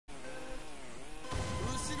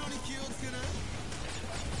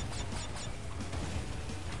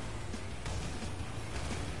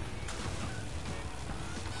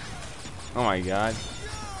Oh my god.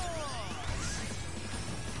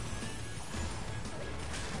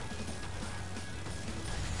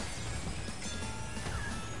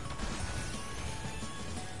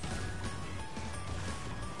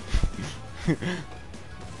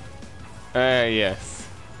 Yes.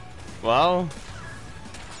 Well,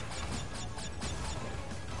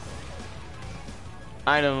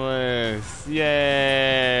 itemless.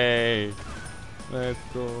 Yay! Let's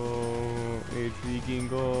go. It's freaking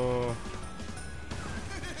go.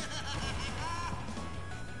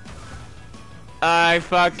 I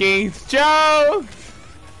fucking choked!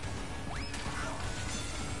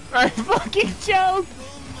 I fucking choked!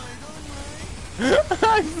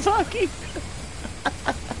 I fucking...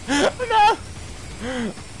 No!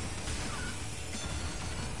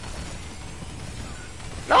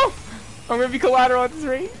 No! I'm gonna be collateral at this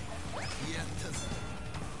rate.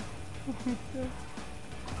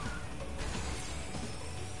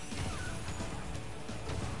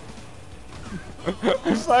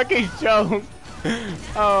 I fucking choked.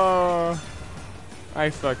 Oh, I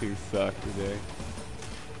fucking suck today.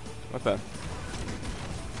 What the?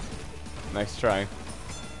 Nice try.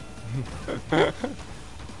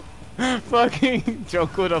 Fucking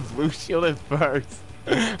joke with a blue shield at first.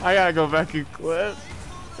 I gotta go back and clip.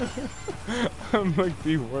 I'm like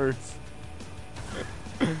the worst.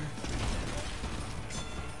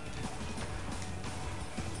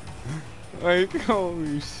 Like,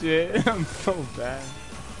 holy shit, I'm so bad.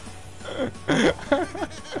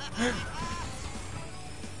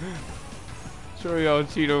 Sure, y'all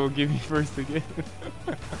Cheeto will give me first again.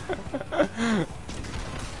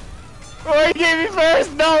 Oh, he gave me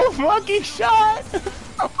first! No fucking shot!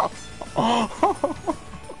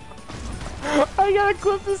 I gotta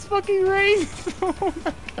clip this fucking race! Oh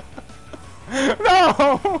my god.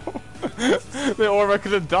 No! The orb I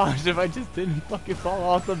could have dodged if I just didn't fucking fall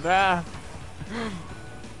off the bat.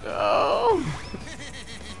 No!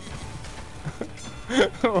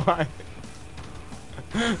 Why?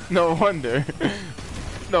 No wonder.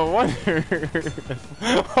 No wonder.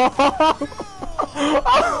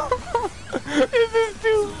 This is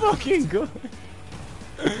too fucking good.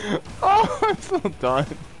 Oh, I'm so done.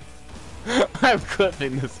 I'm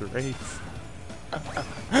clipping this race.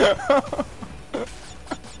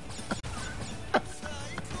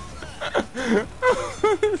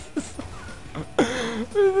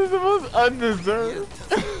 This is the most undeserved.